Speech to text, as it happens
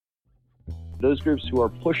Those groups who are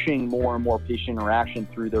pushing more and more patient interaction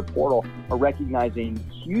through their portal are recognizing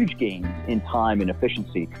huge gains in time and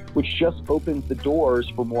efficiency, which just opens the doors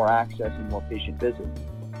for more access and more patient visits.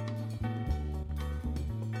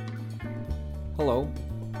 Hello,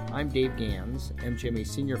 I'm Dave Gans, MGMA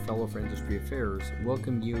Senior Fellow for Industry Affairs, and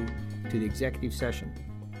welcome you to the Executive Session,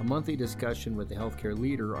 a monthly discussion with a healthcare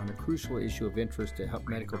leader on a crucial issue of interest to help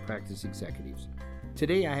medical practice executives.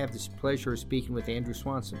 Today I have the pleasure of speaking with Andrew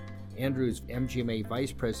Swanson. Andrew is MGMA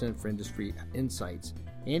Vice President for Industry Insights.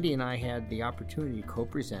 Andy and I had the opportunity to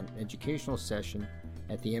co-present an educational session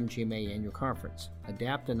at the MGMA Annual Conference,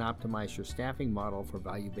 Adapt and Optimize Your Staffing Model for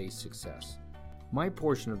Value-Based Success. My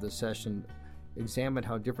portion of the session examined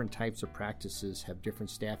how different types of practices have different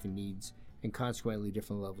staffing needs and consequently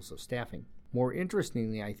different levels of staffing. More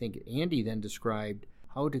interestingly, I think Andy then described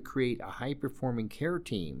how to create a high-performing care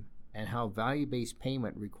team and how value-based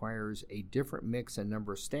payment requires a different mix and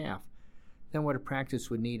number of staff than what a practice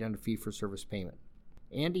would need on a fee-for-service payment.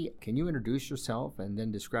 Andy, can you introduce yourself and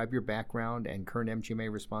then describe your background and current MGMA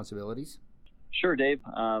responsibilities? Sure, Dave.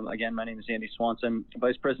 Again, my name is Andy Swanson,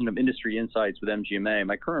 Vice President of Industry Insights with MGMA.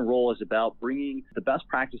 My current role is about bringing the best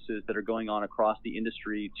practices that are going on across the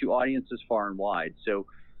industry to audiences far and wide. So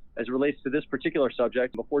as it relates to this particular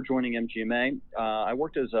subject, before joining MGMA, I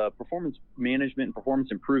worked as a performance management and performance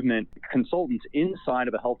improvement consultant inside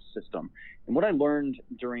of a health system. And what I learned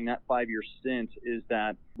during that 5-year stint is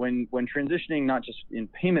that when transitioning, not just in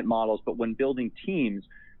payment models, but when building teams,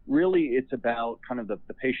 really it's about kind of the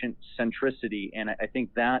patient centricity. And I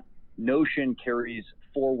think that notion carries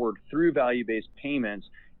forward through value-based payments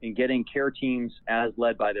in getting care teams as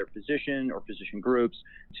led by their physician or physician groups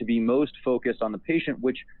to be most focused on the patient,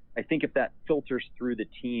 which I think if that filters through the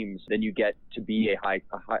teams, then you get to be a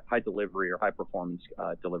high delivery or high performance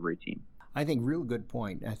delivery team. I think real good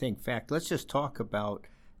point. I think, in fact, let's just talk about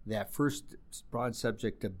that first broad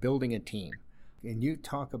subject of building a team. And you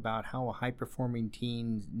talk about how a high-performing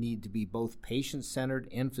team need to be both patient-centered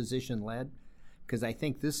and physician-led, because I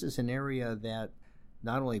think this is an area that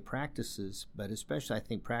not only practices, but especially I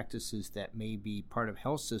think practices that may be part of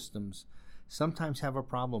health systems sometimes have a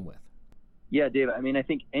problem with. Yeah, Dave, I mean, I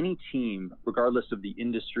think any team, regardless of the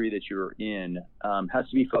industry that you're in, has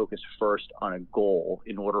to be focused first on a goal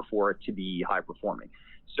in order for it to be high-performing.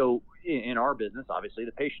 So in our business, obviously,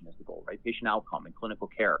 the patient is the goal, right? Patient outcome and clinical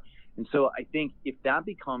care. And so I think if that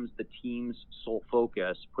becomes the team's sole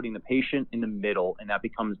focus, putting the patient in the middle, and that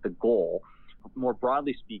becomes the goal, more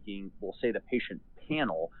broadly speaking, we'll say the patient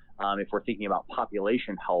panel, if we're thinking about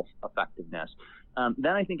population health effectiveness,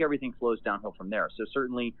 then I think everything flows downhill from there. So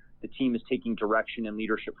certainly the team is taking direction and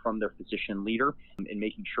leadership from their physician leader and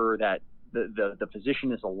making sure that the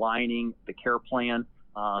physician is aligning the care plan,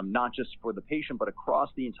 not just for the patient, but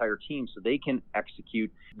across the entire team so they can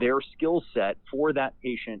execute their skill set for that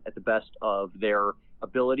patient at the best of their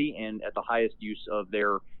ability and at the highest use of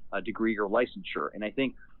their degree or licensure. And I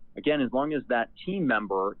think, again, as long as that team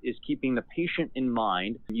member is keeping the patient in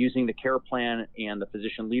mind, using the care plan and the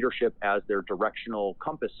physician leadership as their directional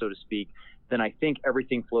compass, so to speak, then I think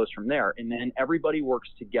everything flows from there. And then everybody works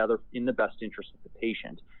together in the best interest of the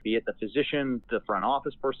patient, be it the physician, the front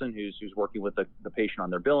office person who's working with the patient on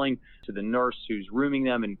their billing, to the nurse who's rooming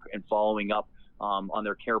them and following up on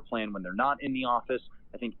their care plan when they're not in the office.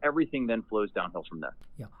 I think everything then flows downhill from there.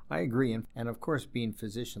 Yeah, I agree. And of course, being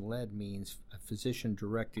physician-led means a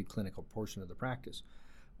physician-directed clinical portion of the practice.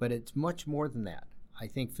 But it's much more than that. I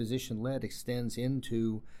think physician-led extends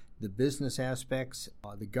into the business aspects,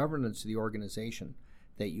 the governance of the organization,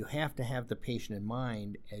 that you have to have the patient in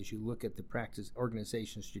mind as you look at the practice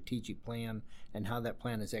organization's strategic plan and how that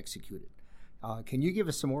plan is executed. Can you give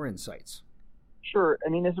us some more insights? Sure. I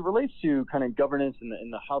mean, as it relates to kind of governance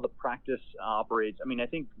and how the practice operates, I mean, I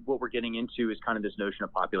think what we're getting into is kind of this notion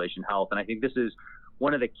of population health. And I think this is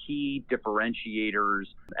one of the key differentiators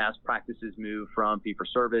as practices move from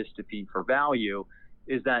fee-for-service to fee-for-value,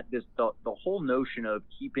 is that the whole notion of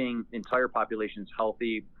keeping entire populations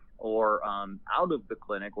healthy or out of the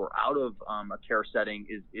clinic or out of a care setting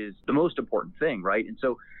is the most important thing, right? And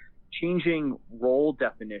so changing role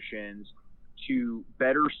definitions to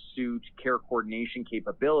better suit care coordination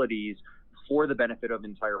capabilities for the benefit of the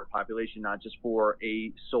entire population, not just for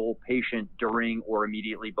a sole patient during or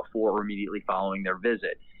immediately before or immediately following their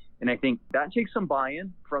visit. And I think that takes some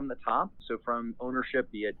buy-in from the top. So from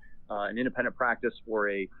ownership, be it an independent practice or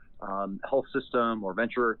a health system or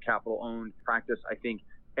venture capital owned practice, I think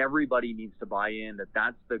everybody needs to buy in that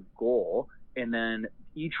that's the goal. And then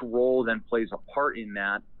each role then plays a part in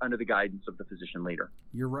that under the guidance of the physician leader.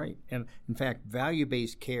 You're right. And in fact,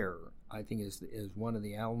 value-based care, I think, is one of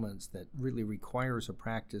the elements that really requires a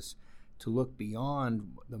practice to look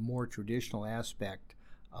beyond the more traditional aspect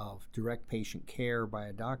of direct patient care by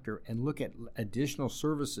a doctor and look at additional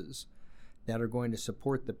services that are going to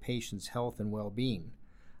support the patient's health and well-being.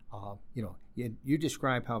 You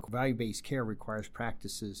describe how value-based care requires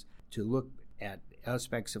practices to look at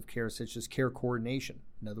aspects of care such as care coordination.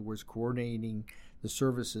 In other words, coordinating the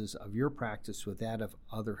services of your practice with that of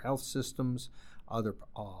other health systems, other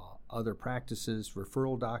practices,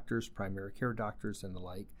 referral doctors, primary care doctors, and the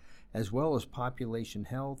like, as well as population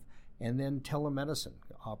health, and then telemedicine,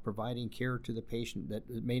 providing care to the patient that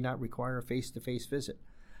may not require a face-to-face visit.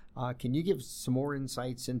 Can you give some more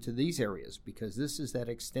insights into these areas? Because this is that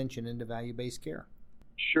extension into value-based care.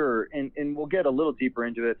 Sure, and we'll get a little deeper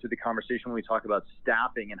into it through the conversation when we talk about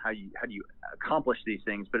staffing and how you accomplish these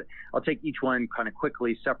things. But I'll take each one kind of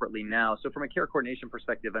quickly, separately now. So from a care coordination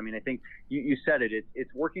perspective, I think you said it.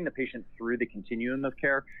 It's working the patient through the continuum of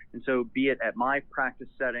care. And so be it at my practice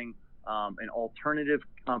setting, an alternative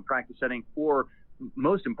practice setting, or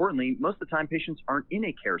most importantly, most of the time patients aren't in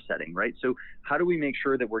a care setting, right? So how do we make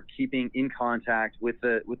sure that we're keeping in contact with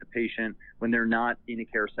the patient when they're not in a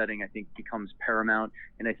care setting, I think becomes paramount.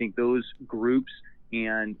 And I think those groups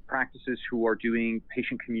and practices who are doing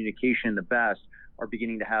patient communication the best are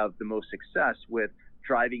beginning to have the most success with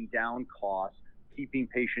driving down costs, keeping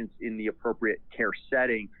patients in the appropriate care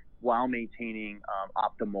setting while maintaining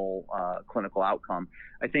optimal clinical outcome.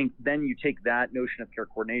 I think then you take that notion of care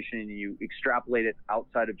coordination and you extrapolate it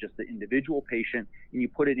outside of just the individual patient and you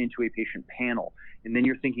put it into a patient panel. And then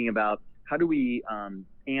you're thinking about how do we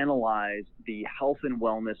analyze the health and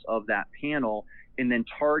wellness of that panel and then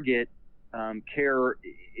target care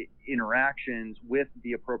interactions with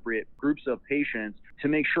the appropriate groups of patients to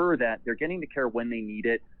make sure that they're getting the care when they need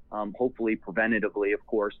it, hopefully preventatively, of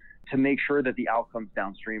course, to make sure that the outcomes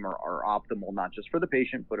downstream are optimal, not just for the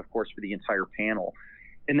patient, but of course for the entire panel.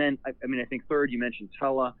 And then, I think third, you mentioned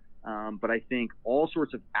tele, but I think all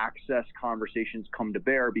sorts of access conversations come to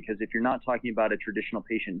bear, because if you're not talking about a traditional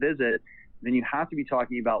patient visit, then you have to be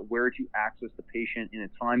talking about where to access the patient in a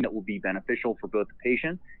time that will be beneficial for both the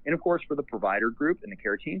patient and, of course, for the provider group and the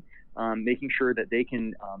care team, making sure that they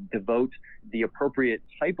can devote the appropriate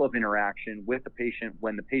type of interaction with the patient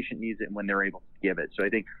when the patient needs it and when they're able to give it. So I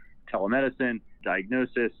think telemedicine,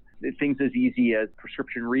 diagnosis, things as easy as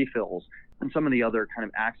prescription refills, and some of the other kind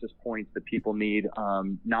of access points that people need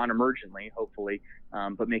non-emergently, hopefully,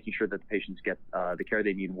 but making sure that the patients get the care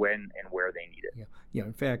they need when and where they need it. Yeah.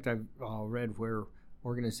 In fact, I've read where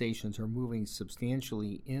organizations are moving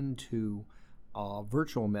substantially into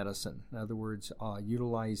virtual medicine. In other words,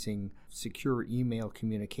 utilizing secure email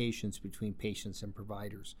communications between patients and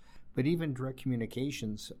providers. But even direct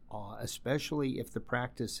communications, especially if the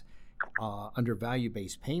practice under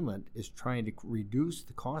value-based payment is trying to reduce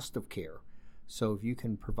the cost of care. So if you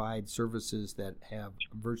can provide services that have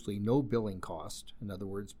virtually no billing cost, in other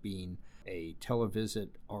words, being a televisit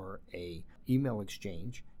or a email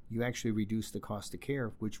exchange, you actually reduce the cost of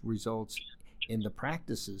care, which results in the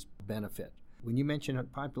practice's benefit. When you mention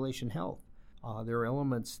population health, there are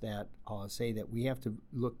elements that say that we have to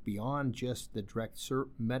look beyond just the direct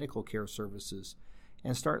medical care services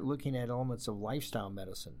and start looking at elements of lifestyle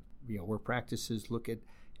medicine, where practices look at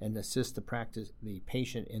and assist the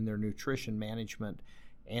patient in their nutrition management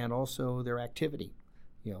and also their activity,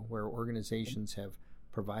 where organizations have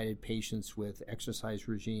provided patients with exercise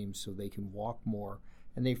regimes so they can walk more,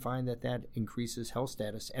 and they find that increases health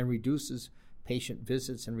status and reduces patient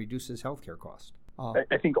visits and reduces healthcare costs.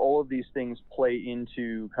 I think all of these things play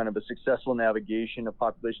into kind of a successful navigation of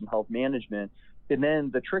population health management. And then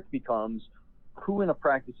the trick becomes who in a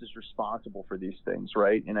practice is responsible for these things,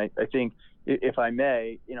 right? And I think, if I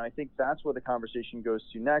may, I think that's where the conversation goes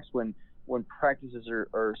to next when practices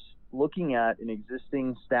are looking at an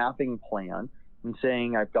existing staffing plan and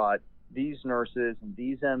saying, I've got these nurses and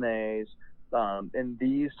these MAs and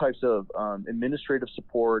these types of administrative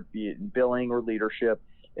support, be it in billing or leadership,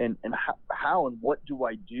 and how and what do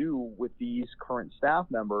I do with these current staff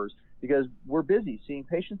members? Because we're busy seeing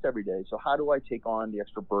patients every day. So how do I take on the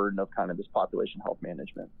extra burden of kind of this population health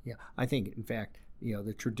management? Yeah, I think, in fact,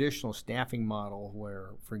 the traditional staffing model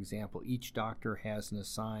where, for example, each doctor has an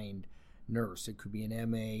assigned nurse. It could be an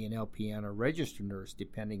MA, an LPN, or registered nurse,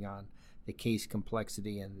 depending on the case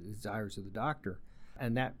complexity and the desires of the doctor.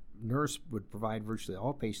 And that nurse would provide virtually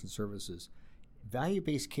all patient services.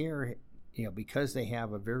 Value-based care, because they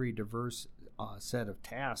have a very diverse set of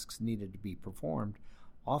tasks needed to be performed,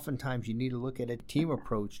 oftentimes you need to look at a team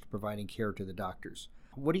approach to providing care to the doctors.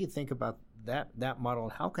 What do you think about that model,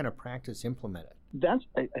 and how can a practice implement it? That's,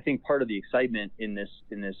 I think, part of the excitement in this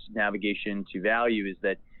navigation to value is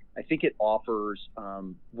that I think it offers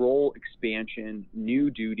role expansion, new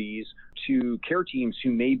duties to care teams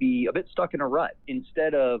who may be a bit stuck in a rut.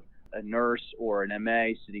 Instead of a nurse or an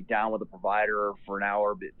MA sitting down with a provider for an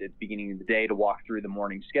hour at the beginning of the day to walk through the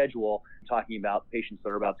morning schedule, talking about patients that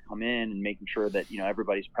are about to come in and making sure that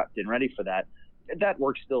everybody's prepped and ready for that. That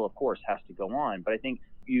work still, of course, has to go on. But I think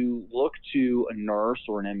you look to a nurse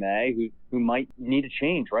or an MA who might need a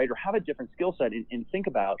change, right, or have a different skill set and think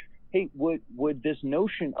about, hey, would this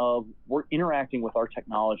notion of we're interacting with our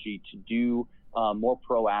technology to do more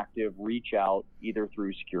proactive reach out, either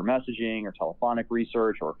through secure messaging or telephonic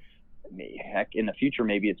research, or heck, in the future,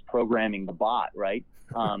 maybe it's programming the bot, right,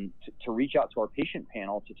 to reach out to our patient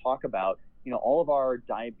panel to talk about, all of our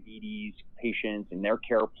diabetes patients and their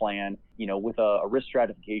care plan, with a risk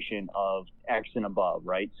stratification of X and above,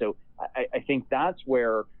 right? So I think that's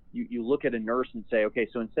where you look at a nurse and say, okay,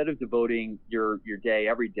 so instead of devoting your day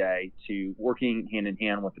every day to working hand in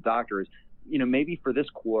hand with the doctors, maybe for this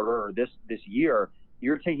quarter or this year,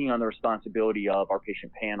 you're taking on the responsibility of our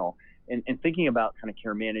patient panel and thinking about kind of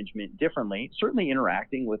care management differently, certainly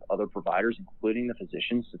interacting with other providers, including the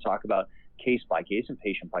physicians, to talk about case by case and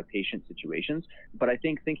patient by patient situations. But I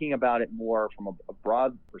think thinking about it more from a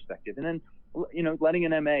broad perspective, and then letting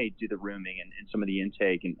an MA do the rooming and some of the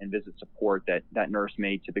intake and visit support that nurse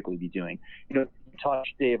may typically be doing. You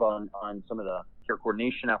touched, Dave, on some of the care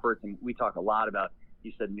coordination efforts, and we talk a lot about,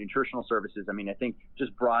 you said, nutritional services. I mean, I think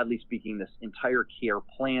just broadly speaking, this entire care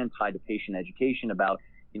plan tied to patient education about,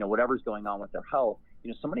 whatever's going on with their health,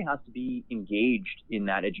 somebody has to be engaged in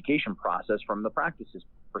that education process from the practice's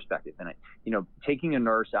perspective. And, taking a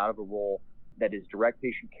nurse out of a role that is direct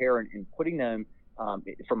patient care and putting them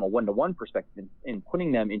from a one-to-one perspective and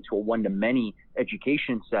putting them into a one-to-many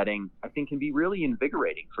education setting, I think can be really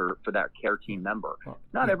invigorating for that care team member.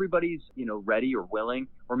 Not everybody's, ready or willing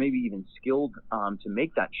or maybe even skilled to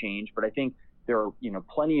make that change, but I think there are,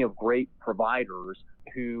 plenty of great providers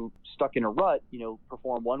who, stuck in a rut,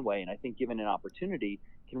 perform one way, and I think given an opportunity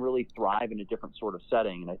can really thrive in a different sort of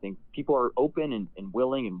setting. And I think people are open and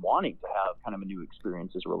willing and wanting to have kind of a new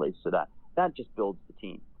experience as it relates to that. That just builds the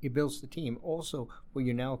team. It builds the team. Also, what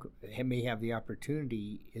you now may have the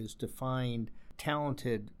opportunity is to find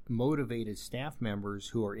talented, motivated staff members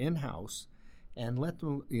who are in-house and let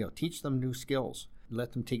them, teach them new skills,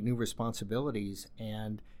 let them take new responsibilities,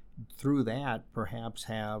 and through that perhaps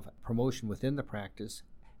have promotion within the practice,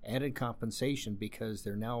 added compensation because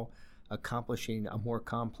they're now accomplishing a more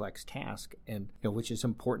complex task, and which is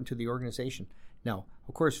important to the organization. Now,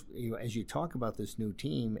 of course, as you talk about this new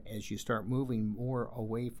team, as you start moving more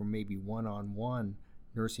away from maybe one-on-one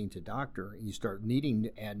nursing to doctor, and you start needing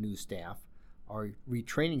to add new staff or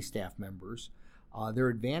retraining staff members, there are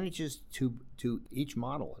advantages to each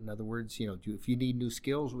model. In other words, if you need new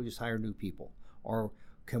skills, we just hire new people. Or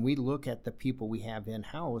can we look at the people we have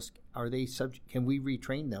in-house? Can we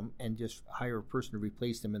retrain them and just hire a person to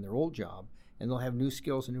replace them in their old job, and they'll have new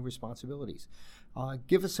skills and new responsibilities?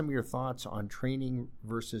 Give us some of your thoughts on training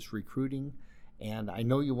versus recruiting. And I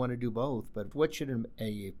know you want to do both, but what should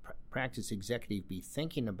a practice executive be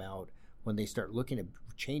thinking about when they start looking at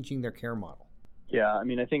changing their care model? Yeah, I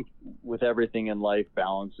mean, I think with everything in life,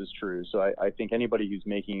 balance is true. So I think anybody who's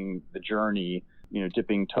making the journey,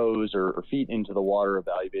 dipping toes or feet into the water of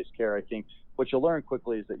value-based care, I think what you'll learn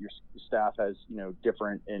quickly is that your staff has,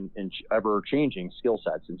 different and ever-changing skill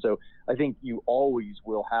sets. And so I think you always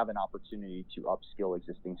will have an opportunity to upskill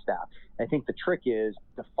existing staff. I think the trick is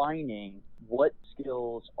defining what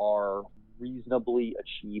skills are reasonably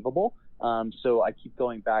achievable. So I keep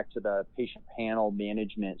going back to the patient panel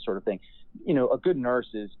management sort of thing. A good nurse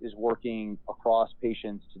is working across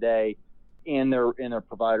patients today and their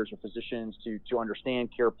providers or physicians to understand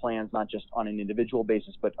care plans, not just on an individual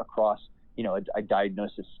basis, but across, a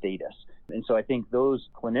diagnosis status. And so I think those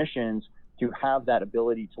clinicians who have that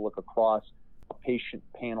ability to look across a patient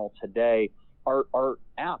panel today are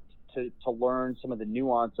apt to learn some of the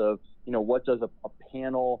nuance of, what does a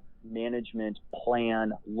panel management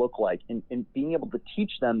plan look like, and being able to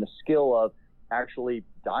teach them the skill of actually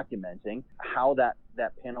documenting how that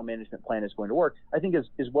panel management plan is going to work, I think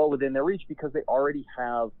is well within their reach, because they already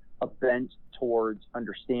have a bent towards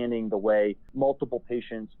understanding the way multiple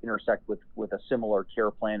patients intersect with a similar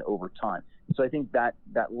care plan over time. So I think that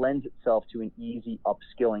lends itself to an easy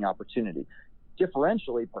upskilling opportunity.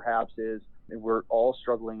 Differentially, perhaps, is, and we're all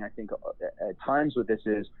struggling, I think, at times with this,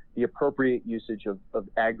 is the appropriate usage of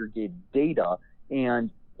aggregated data.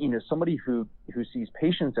 And, somebody who sees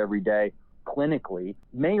patients every day clinically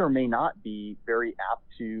may or may not be very apt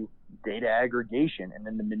to data aggregation and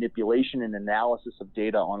then the manipulation and analysis of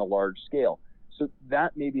data on a large scale. So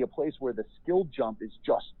that may be a place where the skill jump is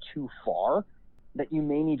just too far, that you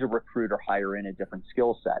may need to recruit or hire in a different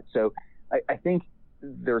skill set. So I think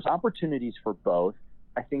there's opportunities for both.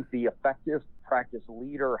 I think the effective practice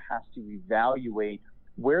leader has to evaluate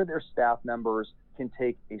where their staff members can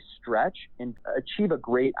take a stretch and achieve a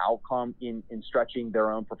great outcome in stretching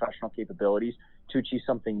their own professional capabilities to achieve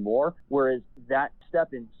something more, whereas that step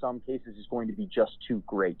in some cases is going to be just too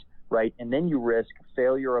great, right? And then you risk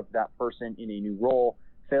failure of that person in a new role,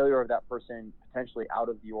 failure of that person potentially out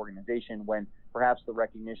of the organization, when perhaps the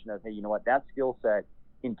recognition of, hey, you know what, that skill set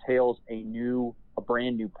entails a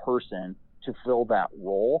brand new person to fill that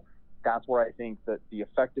role. That's where I think that the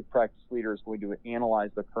effective practice leader is going to analyze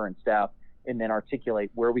the current staff and then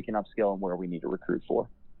articulate where we can upskill and where we need to recruit for.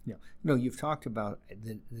 Yeah. No, you've talked about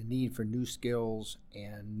the need for new skills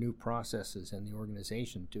and new processes in the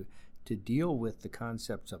organization to deal with the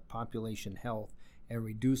concepts of population health and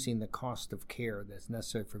reducing the cost of care that's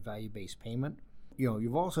necessary for value-based payment.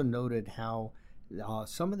 You've also noted how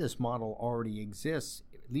some of this model already exists,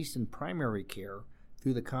 at least in primary care,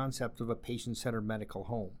 through the concept of a patient-centered medical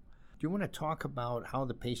home. Do you want to talk about how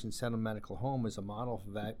the patient-centered medical home is a model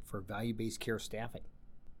for value-based care staffing?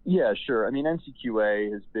 Yeah, sure. I mean,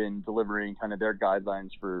 NCQA has been delivering kind of their guidelines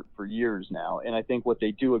for years now. And I think what they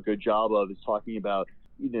do a good job of is talking about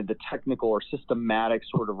the technical or systematic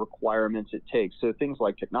sort of requirements it takes. So things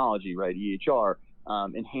like technology, right, EHR,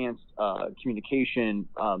 enhanced communication,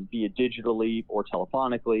 be it digitally or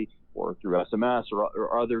telephonically or through SMS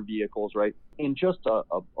or other vehicles, right, and just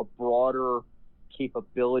a broader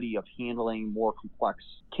capability of handling more complex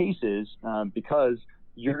cases because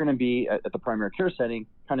you're going to be at the primary care setting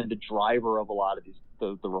kind of the driver of a lot of these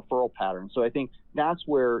the referral patterns. So I think that's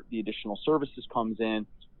where the additional services comes in,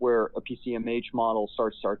 where a PCMH model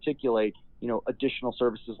starts to articulate, additional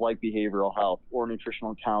services like behavioral health or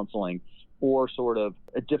nutritional counseling, or sort of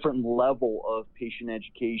a different level of patient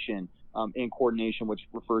education and coordination, which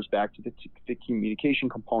refers back to the communication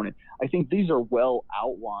component. I think these are well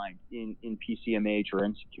outlined in PCMH or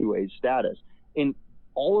NCQA status. And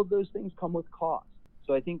all of those things come with cost.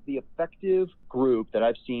 So I think the effective group that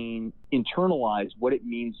I've seen internalize what it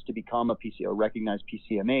means to become a recognized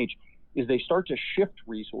PCMH is they start to shift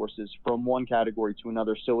resources from one category to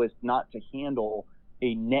another so as not to handle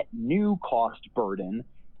a net new cost burden,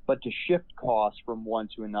 but to shift costs from one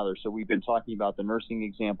to another. So we've been talking about the nursing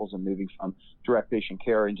examples and moving from direct patient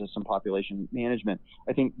care into some population management.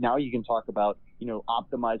 I think now you can talk about,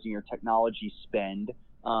 optimizing your technology spend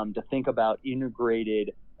to think about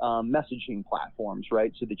integrated messaging platforms,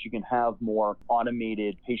 right? So that you can have more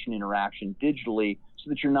automated patient interaction digitally so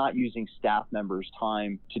that you're not using staff members'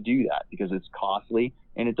 time to do that because it's costly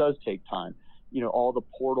and it does take time. All the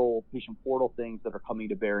patient portal things that are coming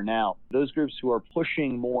to bear now, those groups who are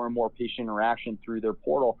pushing more and more patient interaction through their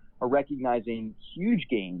portal are recognizing huge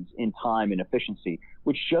gains in time and efficiency,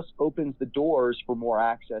 which just opens the doors for more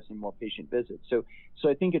access and more patient visits. So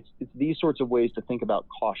I think it's these sorts of ways to think about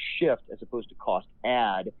cost shift as opposed to cost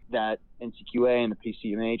add that NCQA and the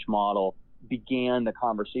PCMH model began the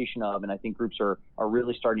conversation of, and I think groups are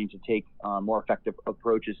really starting to take more effective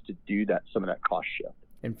approaches to do that, some of that cost shift.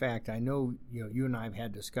 In fact, I know you and I have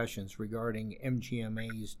had discussions regarding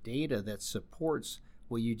MGMA's data that supports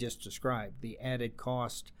what you just described, the added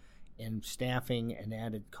cost in staffing and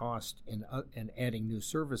added cost in adding new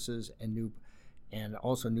services and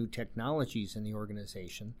also new technologies in the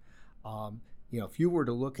organization. If you were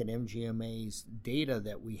to look at MGMA's data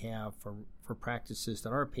that we have for practices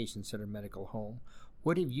that are patient-centered medical home,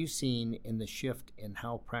 what have you seen in the shift in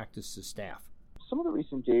how practices staff? Some of the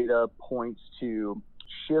recent data points to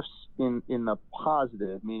shifts in the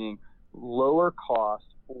positive, meaning lower cost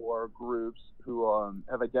for groups who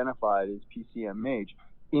have identified as PCMH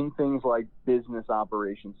in things like business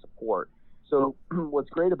operation support. So what's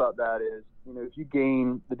great about that is, if you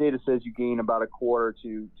gain, the data says you gain about a quarter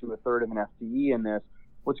to a third of an FTE in this.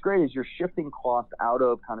 What's great is you're shifting cost out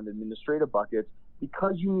of kind of administrative buckets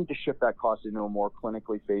because you need to shift that cost into a more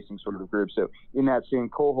clinically facing sort of group. So in that same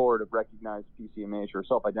cohort of recognized PCMH or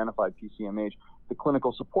self-identified PCMH, the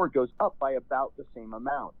clinical support goes up by about the same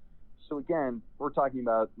amount. So again, we're talking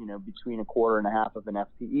about, between a quarter and a half of an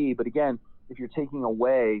FTE. But again, if you're taking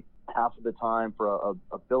away half of the time for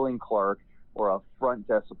a billing clerk or a front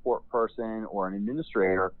desk support person or an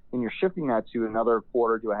administrator, and you're shifting that to another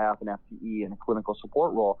quarter to a half an FTE in a clinical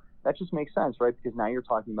support role, that just makes sense, right? Because now you're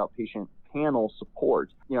talking about patient panel support.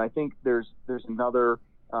 I think there's another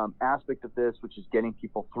aspect of this, which is getting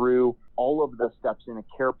people through all of the steps in a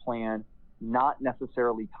care plan, not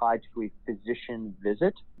necessarily tied to a physician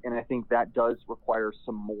visit. And I think that does require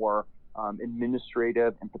some more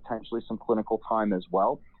administrative, and potentially some clinical time as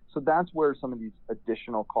well. So that's where some of these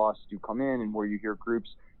additional costs do come in, and where you hear groups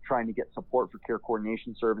trying to get support for care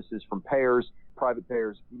coordination services from payers, private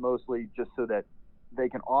payers mostly, just so that they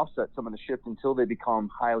can offset some of the shift until they become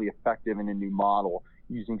highly effective in a new model,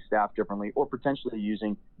 using staff differently or potentially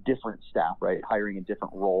using different staff, right? Hiring a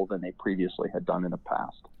different role than they previously had done in the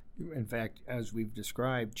past. In fact, as we've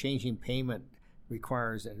described, changing payment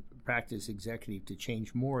requires a practice executive to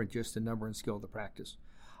change more than just the number and skill of the practice.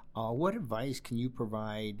 What advice can you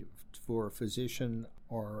provide for a physician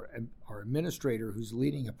or administrator who's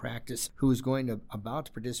leading a practice who is about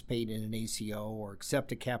to participate in an ACO or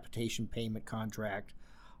accept a capitation payment contract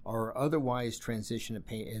or otherwise transition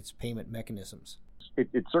its payment mechanisms?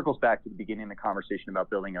 It circles back to the beginning of the conversation about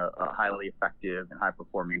building a highly effective and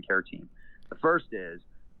high-performing care team. The first is,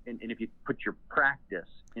 and if you put your practice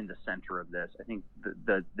in the center of this, I think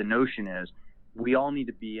the notion is we all need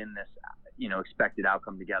to be in this, expected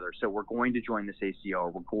outcome together. So we're going to join this ACO, or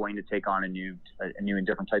we're going to take on a new and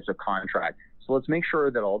different types of contract. So let's make sure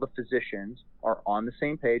that all the physicians are on the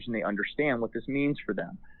same page and they understand what this means for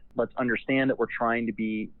them. Let's understand that we're trying to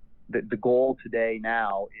be, the goal today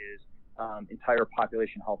now is entire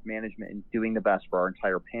population health management and doing the best for our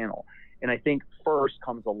entire panel. And I think first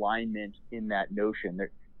comes alignment in that notion. That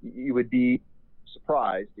you would be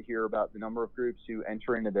surprised to hear about the number of groups who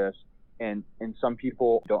enter into this, and some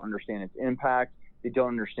people don't understand its impact. They don't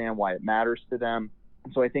understand why it matters to them.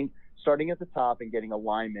 And so I think starting at the top and getting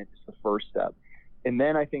alignment is the first step. And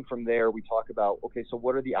then I think from there we talk about, okay, so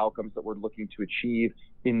what are the outcomes that we're looking to achieve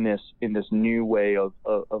in this new way of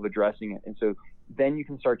addressing it? And so then you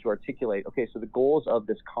can start to articulate, okay, so the goals of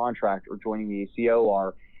this contract or joining the ACO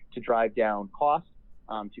are to drive down costs,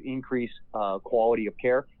 to increase quality of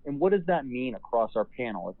care. And what does that mean across our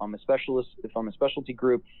panel? If I'm a specialist, if I'm a specialty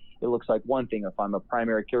group, it looks like one thing. If I'm a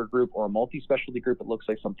primary care group or a multi-specialty group, it looks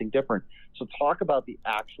like something different. So talk about the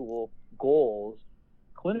actual goals,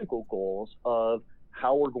 clinical goals of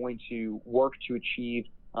how we're going to work to achieve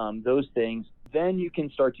those things. Then you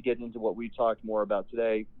can start to get into what we talked more about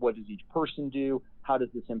today. What does each person do? How does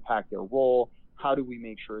this impact their role? How do we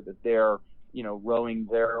make sure that they're, rowing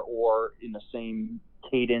there or in the same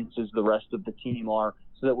cadence as the rest of the team are,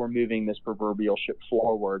 so that we're moving this proverbial ship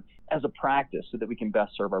forward as a practice so that we can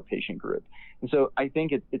best serve our patient group. And so I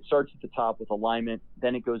think it starts at the top with alignment,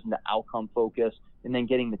 then it goes into outcome focus, and then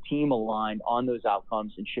getting the team aligned on those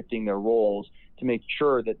outcomes and shifting their roles to make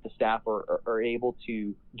sure that the staff are able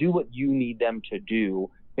to do what you need them to do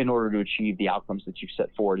in order to achieve the outcomes that you've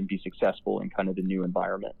set forward and be successful in kind of the new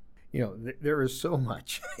environment. There is so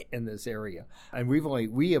much in this area, and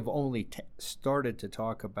we have only started to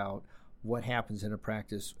talk about what happens in a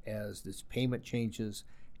practice as this payment changes,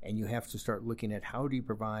 and you have to start looking at how do you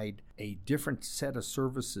provide a different set of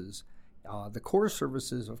services. The core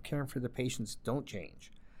services of caring for the patients don't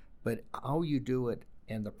change, but how you do it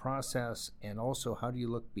and the process, and also how do you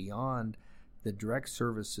look beyond the direct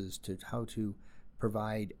services to how to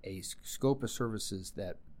provide a scope of services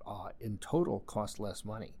that in total cost less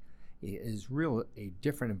money, is a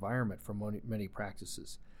different environment for many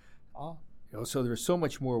practices. So there's so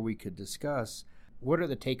much more we could discuss. What are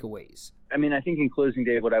the takeaways? I mean, I think in closing,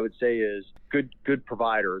 Dave, what I would say is good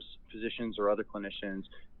providers, physicians or other clinicians,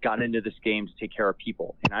 got into this game to take care of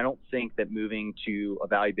people. And I don't think that moving to a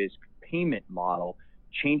value-based payment model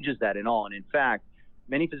changes that at all. And in fact,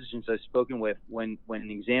 many physicians I've spoken with when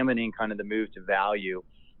examining kind of the move to value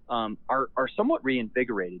are somewhat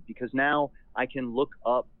reinvigorated, because now I can look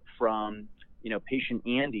up from, patient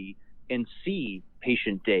Andy and see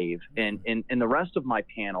patient Dave and the rest of my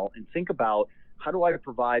panel and think about how do I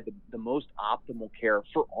provide the most optimal care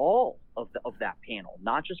for all of that panel,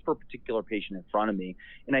 not just for a particular patient in front of me.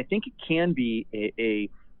 And I think it can be a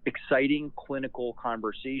exciting clinical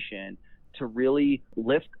conversation to really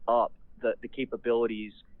lift up the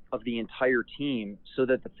capabilities of the entire team, so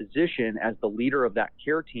that the physician, as the leader of that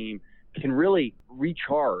care team, can really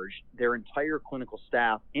recharge their entire clinical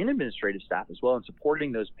staff and administrative staff as well in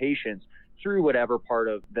supporting those patients through whatever part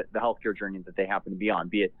of the healthcare journey that they happen to be on,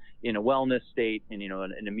 be it in a wellness state, and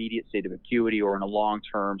an immediate state of acuity, or in a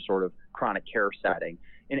long-term sort of chronic care setting.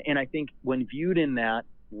 And I think when viewed in that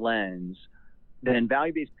lens, then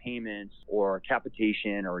value-based payments or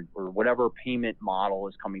capitation or whatever payment model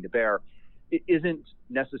is coming to bear, it isn't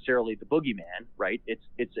necessarily the boogeyman, right?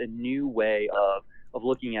 It's a new way of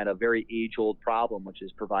looking at a very age-old problem, which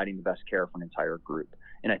is providing the best care for an entire group.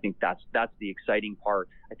 And I think that's the exciting part.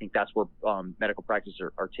 I think that's where medical practices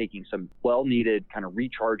are taking some well-needed kind of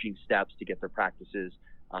recharging steps to get their practices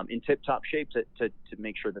in tip-top shape to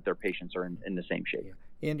make sure that their patients are in the same shape.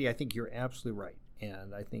 Yeah. Andy, I think you're absolutely right.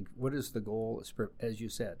 And I think what is the goal, is, as you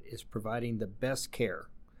said, is providing the best care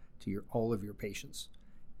to all of your patients.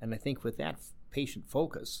 And I think with that patient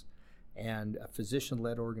focus and a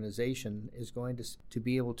physician-led organization is going to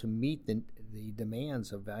be able to meet the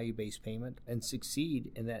demands of value-based payment and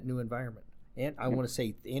succeed in that new environment. And I want to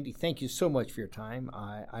say, Andy, thank you so much for your time.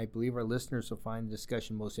 I believe our listeners will find the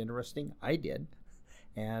discussion most interesting. I did.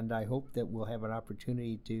 And I hope that we'll have an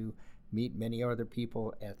opportunity to meet many other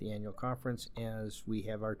people at the annual conference as we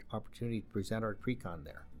have our opportunity to present our pre-con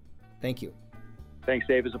there. Thank you. Thanks,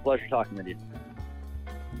 Dave. It was a pleasure talking with you.